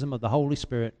baptism of the Holy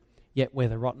Spirit, yet we're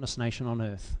the rottenest nation on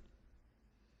earth.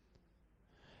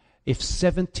 If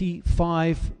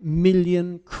 75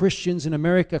 million Christians in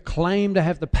America claim to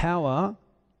have the power,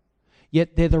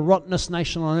 yet they're the rottenest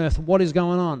nation on earth, what is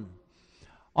going on?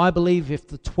 I believe if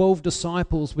the 12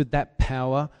 disciples with that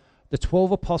power, the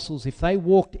 12 apostles, if they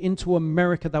walked into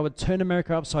America, they would turn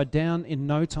America upside down in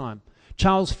no time.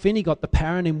 Charles Finney got the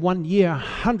power, and in 1 year,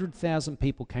 100,000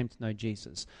 people came to know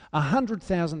Jesus.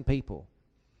 100,000 people.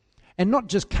 And not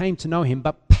just came to know him,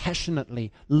 but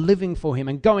passionately living for him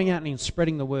and going out and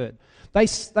spreading the word. They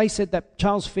said that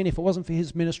Charles Finney, if it wasn't for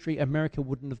his ministry, America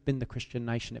wouldn't have been the Christian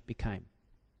nation it became.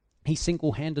 He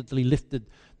single-handedly lifted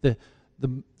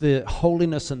the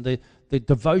holiness and the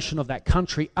devotion of that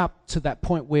country up to that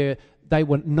point where they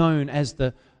were known as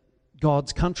the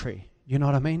God's country. You know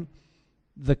what I mean?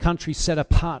 The country set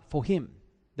apart for him.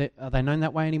 Are they known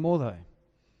that way anymore, though?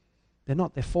 They're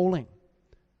not. They're falling.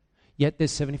 Yet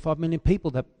there's 75 million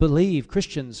people that believe,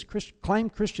 claim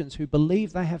Christians who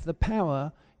believe they have the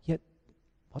power, yet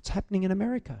what's happening in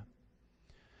America?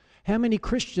 How many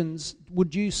Christians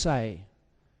would you say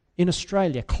in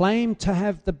Australia claim to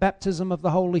have the baptism of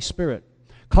the Holy Spirit,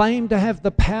 claim to have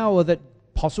the power that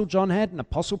Apostle John had, and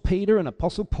Apostle Peter and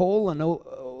Apostle Paul and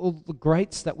all the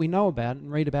greats that we know about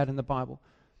and read about in the Bible?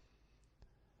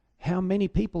 How many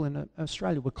people in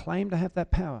Australia would claim to have that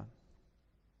power?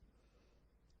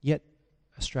 Yet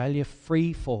Australia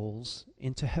free falls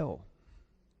into hell.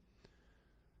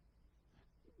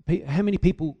 How many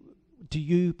people do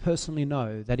you personally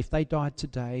know that if they died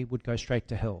today would go straight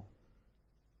to hell?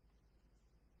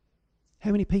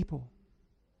 How many people?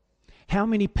 How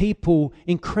many people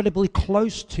incredibly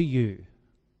close to you?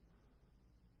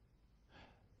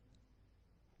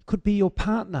 Could be your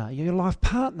partner, your life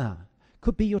partner.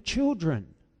 Could be your children.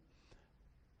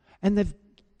 And they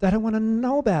don't want to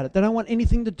know about it. They don't want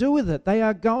anything to do with it. They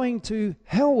are going to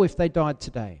hell if they died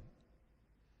today.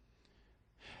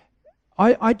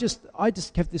 I just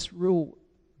have this real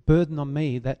burden on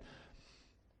me that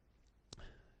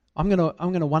I'm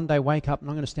gonna one day wake up and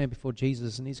I'm gonna stand before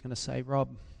Jesus and he's gonna say, Rob,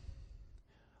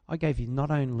 I gave you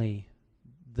not only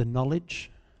the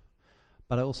knowledge,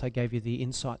 but I also gave you the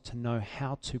insight to know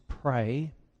how to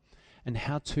pray and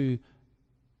how to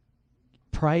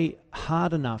pray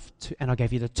hard enough to, and I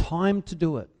gave you the time to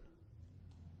do it.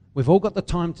 We've all got the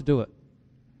time to do it.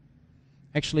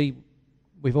 Actually,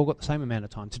 we've all got the same amount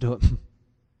of time to do it.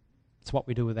 It's what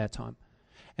we do with our time.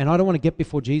 And I don't want to get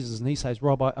before Jesus and he says,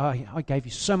 Rob, I gave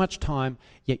you so much time,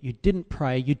 yet you didn't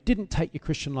pray, you didn't take your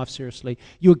Christian life seriously.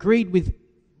 You agreed with,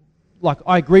 like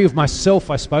I agree with myself,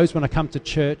 I suppose, when I come to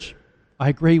church. I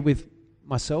agree with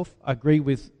myself. I agree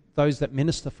with those that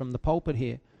minister from the pulpit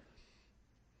here.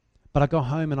 But I go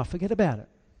home and I forget about it.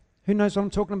 Who knows what I'm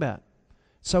talking about?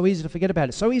 So easy to forget about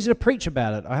it. So easy to preach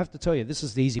about it. I have to tell you, this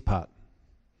is the easy part.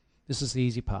 This is the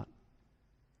easy part.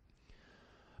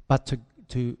 But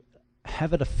to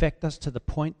have it affect us to the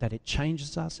point that it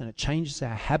changes us and it changes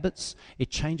our habits, it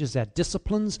changes our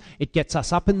disciplines, it gets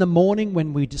us up in the morning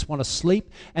when we just want to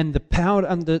sleep, and the power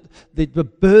and the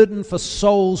burden for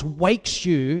souls wakes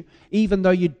you even though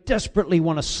you desperately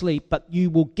want to sleep, but you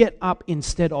will get up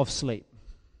instead of sleep.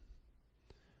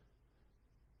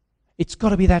 It's got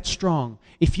to be that strong.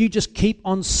 If you just keep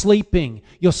on sleeping,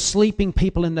 you're sleeping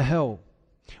people into hell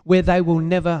where they will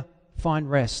never find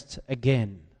rest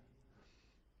again.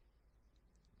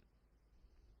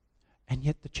 And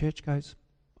yet the church goes,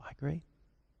 I agree.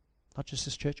 Not just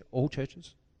this church, all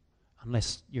churches,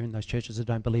 unless you're in those churches that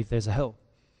don't believe there's a hell.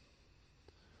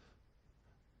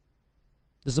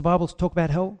 Does the Bible talk about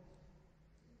hell?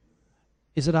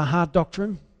 Is it a hard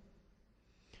doctrine?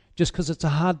 Just because it's a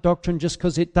hard doctrine, just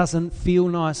because it doesn't feel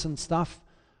nice and stuff,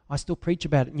 I still preach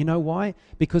about it. And you know why?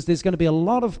 Because there's going to be a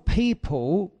lot of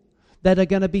people that are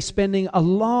going to be spending a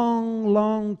long,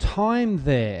 long time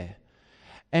there.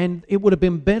 And it would have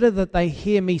been better that they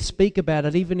hear me speak about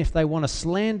it, even if they want to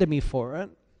slander me for it,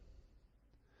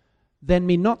 than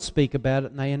me not speak about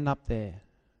it and they end up there.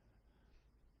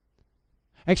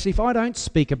 Actually, if I don't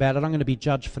speak about it, I'm going to be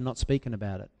judged for not speaking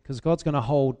about it, because God's going to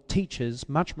hold teachers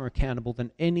much more accountable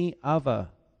than any other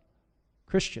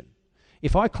Christian.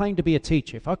 If I claim to be a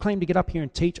teacher, if I claim to get up here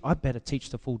and teach, I better teach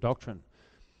the full doctrine.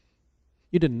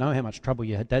 You didn't know how much trouble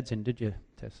your dad's in, did you,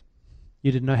 Tess?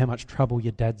 You didn't know how much trouble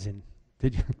your dad's in,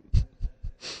 did you?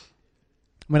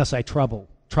 When I say trouble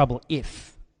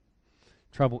if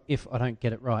I don't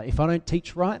get it right. If I don't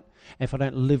teach right, if I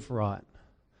don't live right.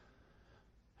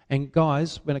 And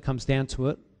guys, when it comes down to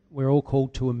it, we're all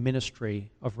called to a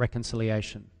ministry of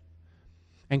reconciliation.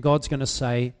 And God's going to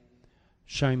say,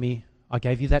 show me, I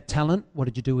gave you that talent, what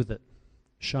did you do with it?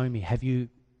 Show me, have you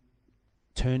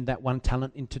turned that one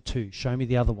talent into two? Show me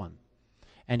the other one.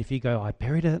 And if you go, I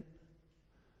buried it,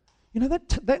 you know,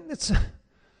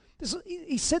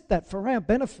 he said that for our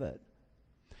benefit.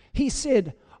 He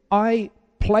said, I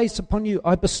place upon you,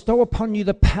 I bestow upon you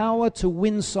the power to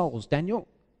win souls, Daniel.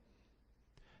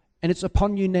 And it's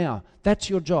upon you now. That's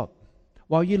your job.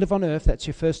 While you live on earth, that's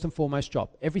your first and foremost job.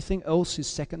 Everything else is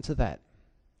second to that.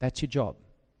 That's your job.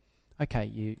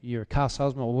 Okay, you're a car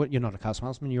salesman, or you're not a car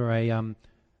salesman, you're in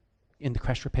the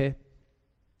crash repair,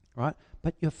 right?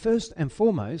 But you're first and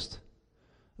foremost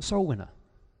a soul winner,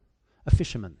 a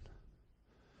fisherman,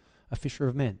 a fisher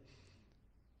of men.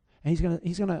 And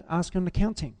he's gonna ask an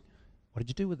accounting. What did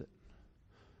you do with it?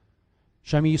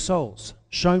 Show me your souls.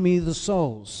 Show me the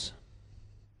souls.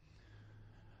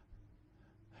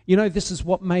 You know, this is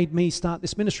what made me start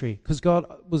this ministry, because God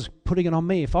was putting it on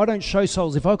me. If I don't show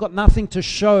souls, if I've got nothing to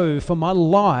show for my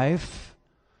life,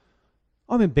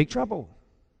 I'm in big trouble.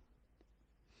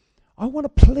 I want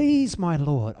to please my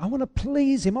Lord. I want to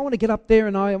please Him. I want to get up there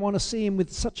and I want to see Him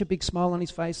with such a big smile on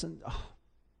His face and,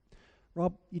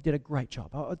 Rob, you did a great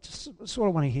job. That's what I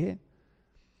want to hear.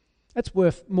 That's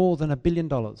worth more than $1 billion.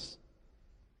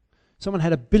 Someone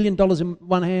had $1 billion in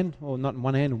one hand, or not in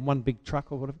one hand, in one big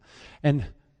truck or whatever,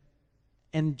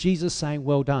 and Jesus saying,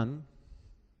 well done.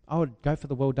 I would go for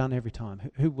the well done every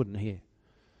time. Who wouldn't hear?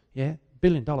 Yeah? $1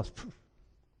 billion. But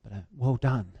well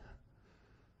done.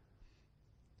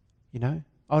 You know?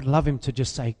 I would love Him to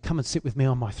just say, come and sit with me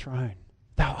on my throne.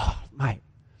 Oh, mate.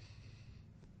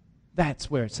 That's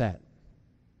where it's at.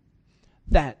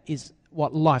 That is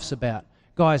what life's about.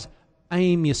 Guys,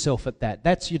 Aim yourself at that.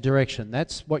 That's your direction.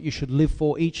 That's what you should live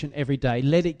for each and every day.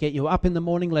 Let it get you up in the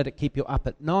morning. Let it keep you up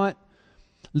at night.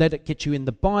 Let it get you in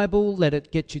the Bible. Let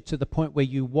it get you to the point where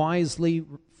you wisely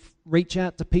reach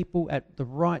out to people at the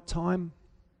right time.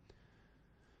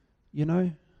 You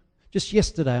know, just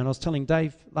yesterday, and I was telling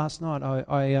Dave last night,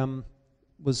 I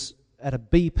was at a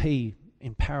BP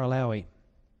in Paralawi.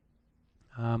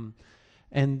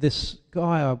 And this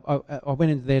guy, I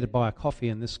went in there to buy a coffee,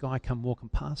 and this guy come walking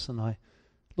past, and I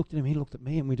looked at him, he looked at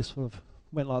me, and we just sort of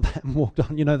went like that and walked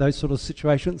on, you know, those sort of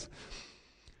situations.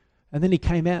 And then he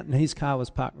came out, and his car was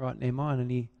parked right near mine, and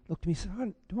he looked at me and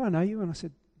said, do I know you? And I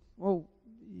said, well,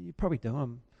 you probably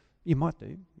do. You might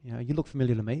do. You know, you look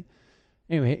familiar to me.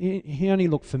 Anyway, he only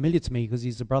looked familiar to me because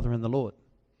he's a brother in the Lord.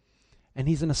 And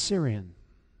he's an Assyrian,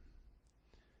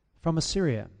 from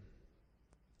Assyria.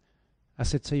 I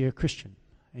said, so you're a Christian?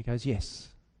 He goes, yes.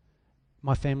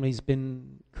 My family's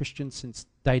been Christian since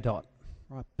day dot,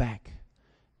 right back.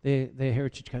 Their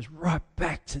heritage goes right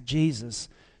back to Jesus.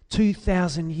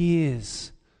 2,000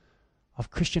 years of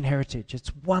Christian heritage.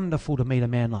 It's wonderful to meet a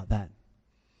man like that.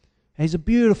 And he's a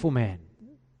beautiful man.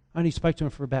 I only spoke to him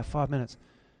for about 5 minutes.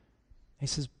 He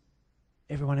says,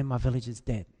 everyone in my village is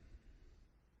dead.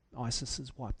 ISIS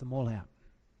has wiped them all out.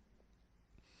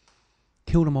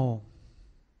 Killed them all.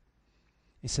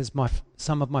 He says,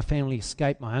 some of my family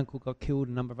escaped. My uncle got killed.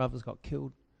 A number of others got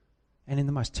killed. And in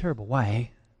the most terrible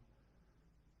way,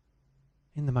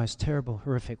 in the most terrible,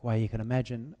 horrific way you can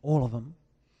imagine, all of them.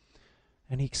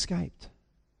 And he escaped.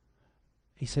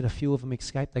 He said a few of them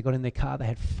escaped. They got in their car. They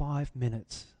had 5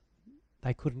 minutes.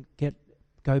 They couldn't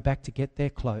go back to get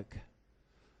their cloak.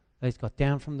 They got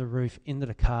down from the roof into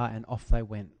the car and off they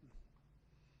went.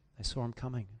 They saw him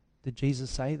coming. Did Jesus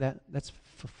say that? That's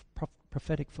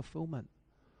prophetic fulfillment.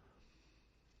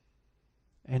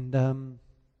 And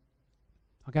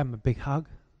I gave him a big hug.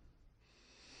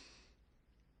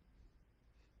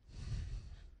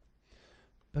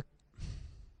 But,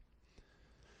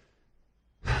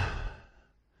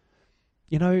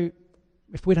 you know,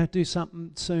 if we don't do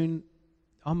something soon,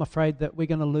 I'm afraid that we're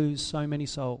going to lose so many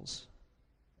souls.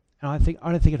 And I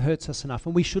don't think it hurts us enough.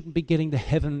 And we shouldn't be getting to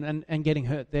heaven and getting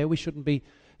hurt there. We shouldn't be.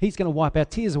 He's going to wipe our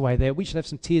tears away there. We should have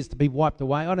some tears to be wiped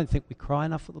away. I don't think we cry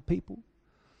enough for the people.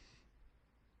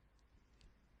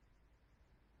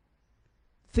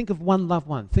 Think of one loved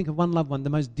one. Think of one loved one, the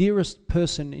most dearest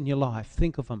person in your life.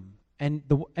 Think of them, and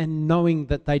knowing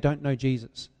that they don't know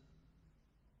Jesus.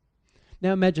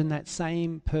 Now imagine that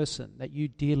same person that you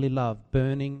dearly love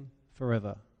burning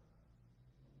forever.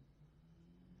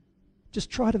 Just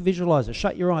try to visualize it.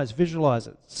 Shut your eyes, visualize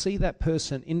it. See that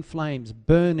person in flames,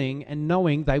 burning, and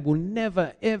knowing they will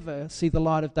never, ever see the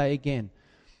light of day again.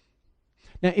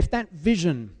 Now, if that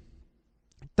vision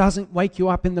doesn't wake you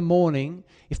up in the morning,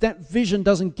 if that vision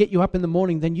doesn't get you up in the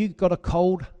morning, then you've got a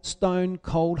cold, stone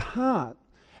cold heart.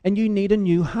 And you need a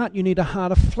new heart. You need a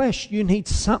heart of flesh. You need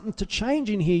something to change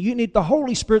in here. You need the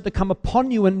Holy Spirit to come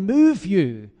upon you and move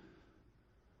you.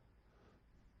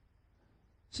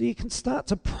 So you can start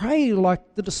to pray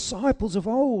like the disciples of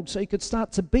old. So you could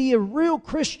start to be a real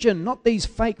Christian, not these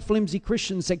fake, flimsy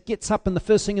Christians that gets up and the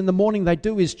first thing in the morning they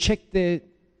do is check their,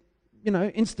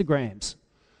 Instagrams.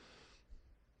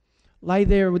 Lay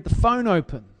there with the phone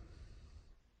open.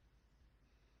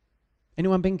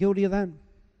 Anyone been guilty of that?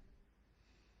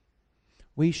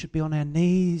 We should be on our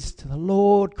knees to the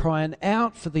Lord, crying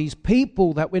out for these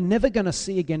people that we're never going to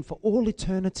see again for all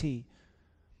eternity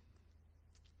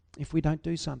if we don't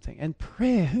do something. And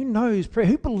prayer, who knows prayer?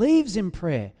 Who believes in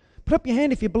prayer? Put up your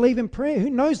hand if you believe in prayer. Who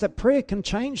knows that prayer can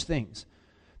change things?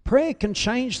 Prayer can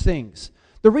change things.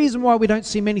 The reason why we don't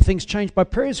see many things changed by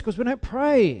prayer is because we don't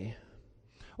pray.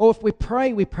 Or if we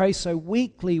pray so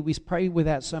weakly, we pray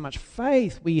without so much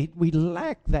faith. We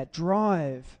lack that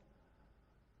drive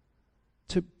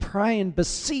to pray and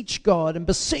beseech God and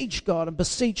beseech God and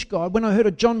beseech God. When I heard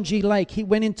of John G. Lake, he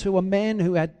went into a woman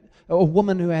who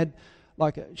had,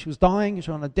 she was dying, she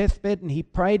was on a deathbed, and he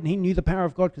prayed, and he knew the power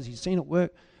of God because he'd seen it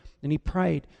work, and he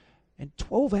prayed. And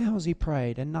 12 hours he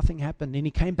prayed, and nothing happened. And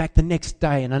he came back the next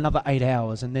day, and another 8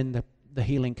 hours, and then the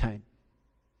healing came.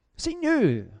 Because he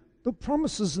knew the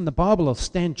promises in the Bible will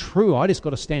stand true. I just got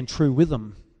to stand true with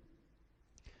them.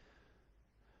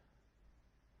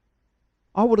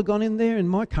 I would have gone in there in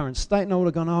my current state, and I would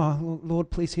have gone, oh, Lord,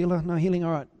 please heal her. No healing,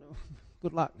 all right,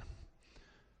 good luck.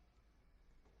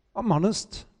 I'm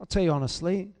honest. I'll tell you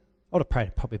honestly. I would have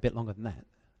prayed probably a bit longer than that.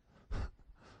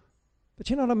 But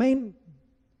you know what I mean?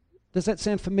 Does that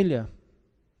sound familiar?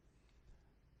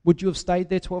 Would you have stayed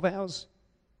there 12 hours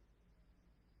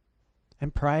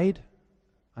and prayed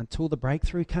until the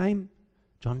breakthrough came?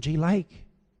 John G. Lake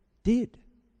did.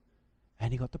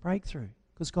 And he got the breakthrough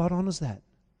because God honours that.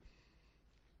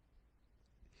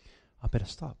 I better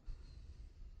stop.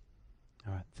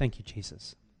 All right. Thank you,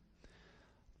 Jesus.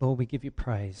 Lord, we give you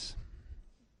praise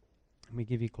and we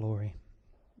give you glory.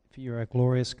 For you're a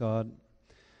glorious God.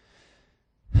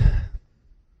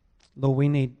 Lord, we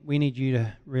need you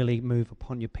to really move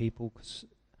upon your people, because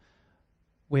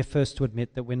we're first to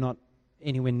admit that we're not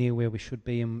anywhere near where we should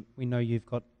be, and we know you've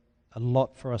got a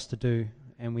lot for us to do,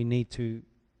 and we need to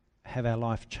have our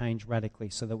life change radically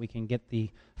so that we can get the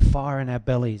fire in our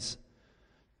bellies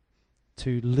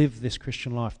to live this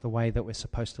Christian life the way that we're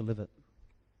supposed to live it.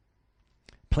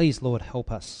 Please, Lord,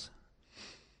 help us.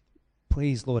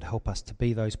 Please, Lord, help us to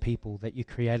be those people that you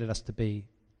created us to be.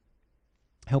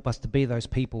 Help us to be those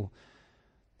people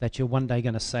that you're one day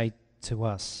going to say to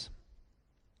us,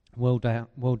 well done,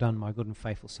 my good and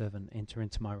faithful servant, enter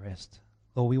into my rest.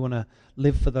 Lord, we want to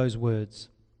live for those words.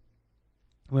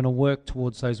 We want to work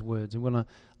towards those words. We want to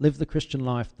live the Christian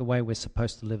life the way we're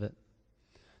supposed to live it,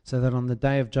 so that on the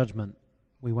day of judgment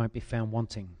we won't be found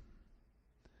wanting,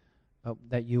 but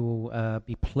that you will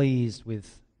be pleased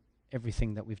with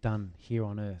everything that we've done here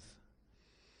on earth.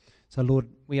 So Lord,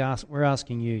 we're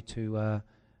asking you to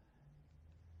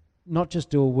not just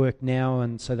do a work now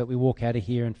and so that we walk out of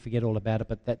here and forget all about it,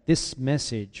 but that this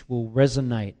message will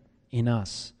resonate in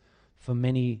us for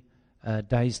many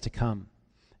days to come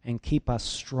and keep us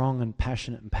strong and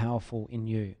passionate and powerful in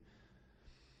you,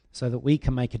 so that we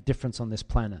can make a difference on this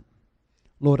planet.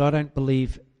 Lord, I don't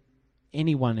believe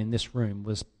anyone in this room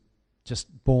was just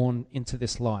born into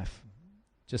this life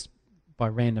just by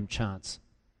random chance.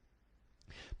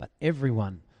 But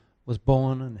everyone was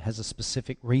born and has a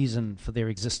specific reason for their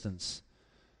existence,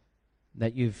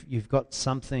 that you've got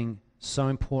something so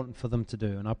important for them to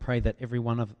do. And I pray that every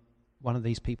one of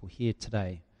these people here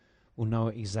today will know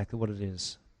exactly what it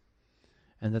is,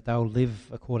 and that they'll live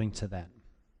according to that,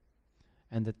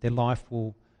 and that their life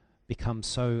will become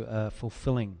so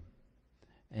fulfilling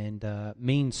and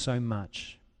mean so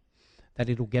much that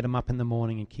it'll get them up in the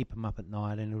morning and keep them up at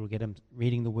night, and it'll get them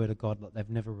reading the Word of God like they've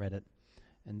never read it,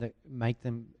 and that make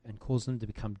them and cause them to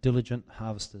become diligent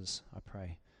harvesters, I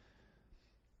pray.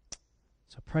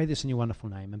 So I pray this in your wonderful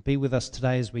name, and be with us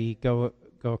today as we go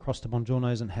across to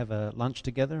Bongiorno's and have a lunch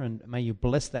together, and may you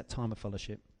bless that time of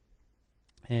fellowship.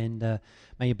 And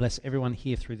may you bless everyone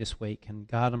here through this week and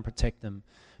guard and protect them.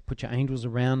 Put your angels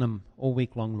around them all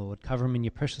week long, Lord. Cover them in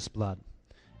your precious blood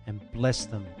and bless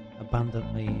them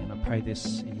abundantly. And I pray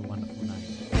this in your wonderful name.